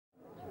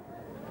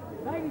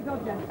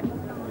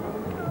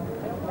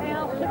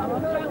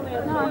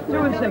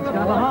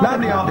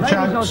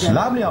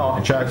Lovely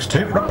artichokes,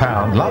 2 for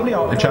 £1. Lovely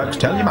artichokes,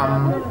 tell your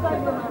mum.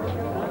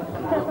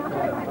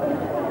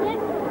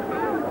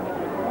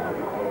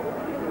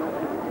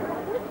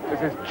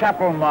 This is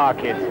Chapel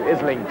Market,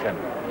 Islington.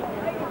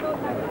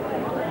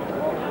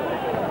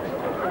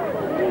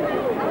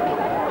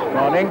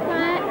 Morning.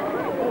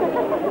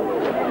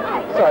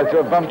 Sorry to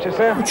have bumped you,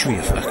 sir. Which way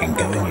you fucking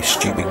going, you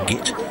stupid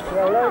git?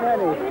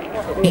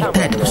 Hey,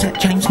 Dad, was that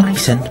James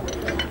Mason?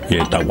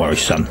 Yeah, don't worry,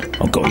 son.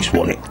 I've got his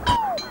wallet.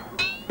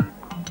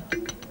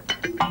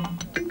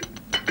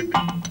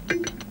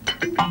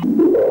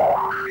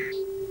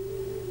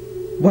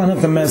 One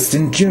of the most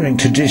enduring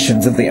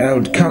traditions of the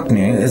old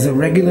Cockney is a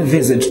regular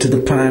visit to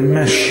the pie and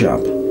mash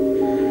shop.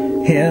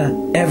 Here,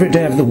 every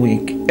day of the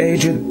week,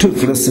 aged,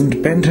 toothless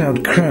and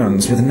bent-out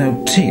crones with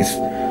no teeth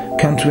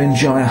come to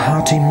enjoy a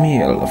hearty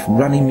meal of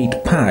runny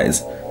meat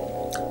pies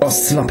or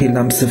sloppy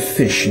lumps of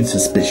fish in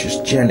suspicious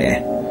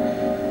jelly.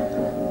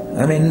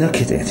 I mean, look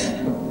at it.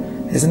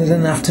 Isn't it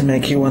enough to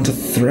make you want to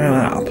throw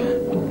up?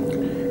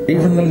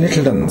 Even the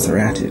little ones are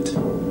at it.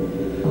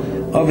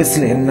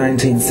 Obviously, in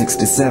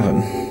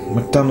 1967,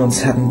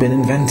 McDonald's hadn't been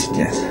invented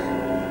yet.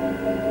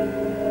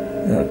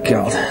 Oh,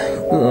 God.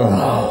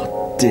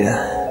 Oh, dear.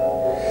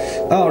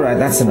 Alright,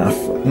 that's enough.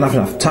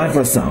 Enough. Time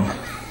for a song.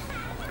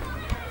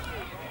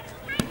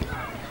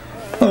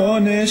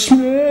 Honest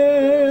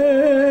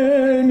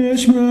man,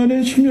 honest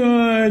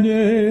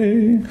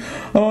man,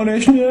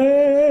 honest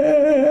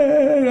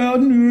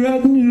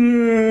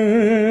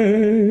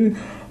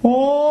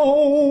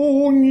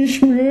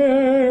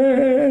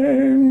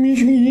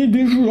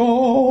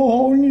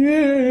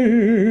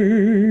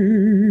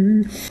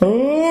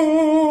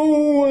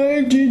oh,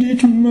 I did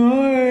it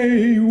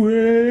my way.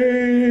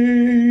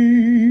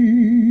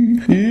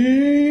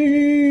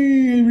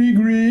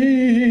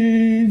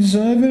 Regrets,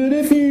 I've had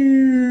a few.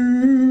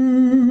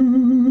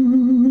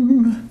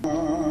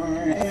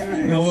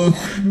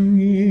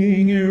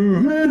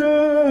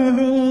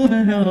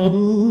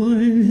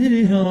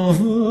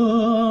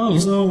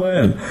 So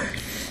well.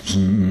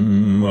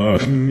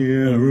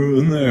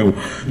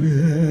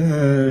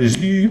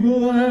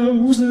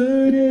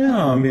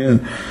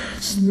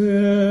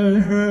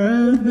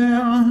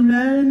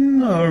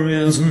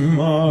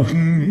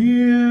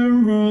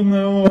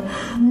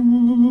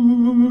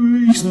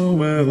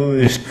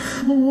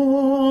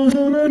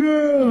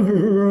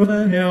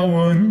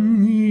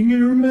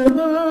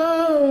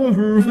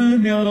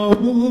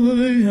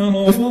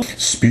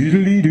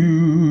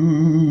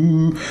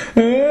 Speedily-doo.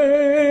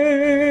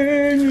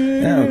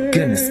 Oh,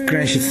 goodness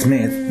gracious me,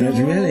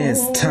 it really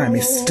is time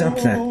you stop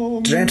that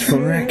dreadful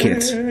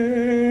racket.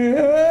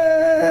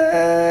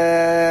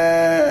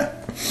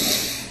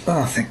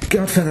 Oh, thank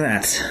God for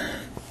that.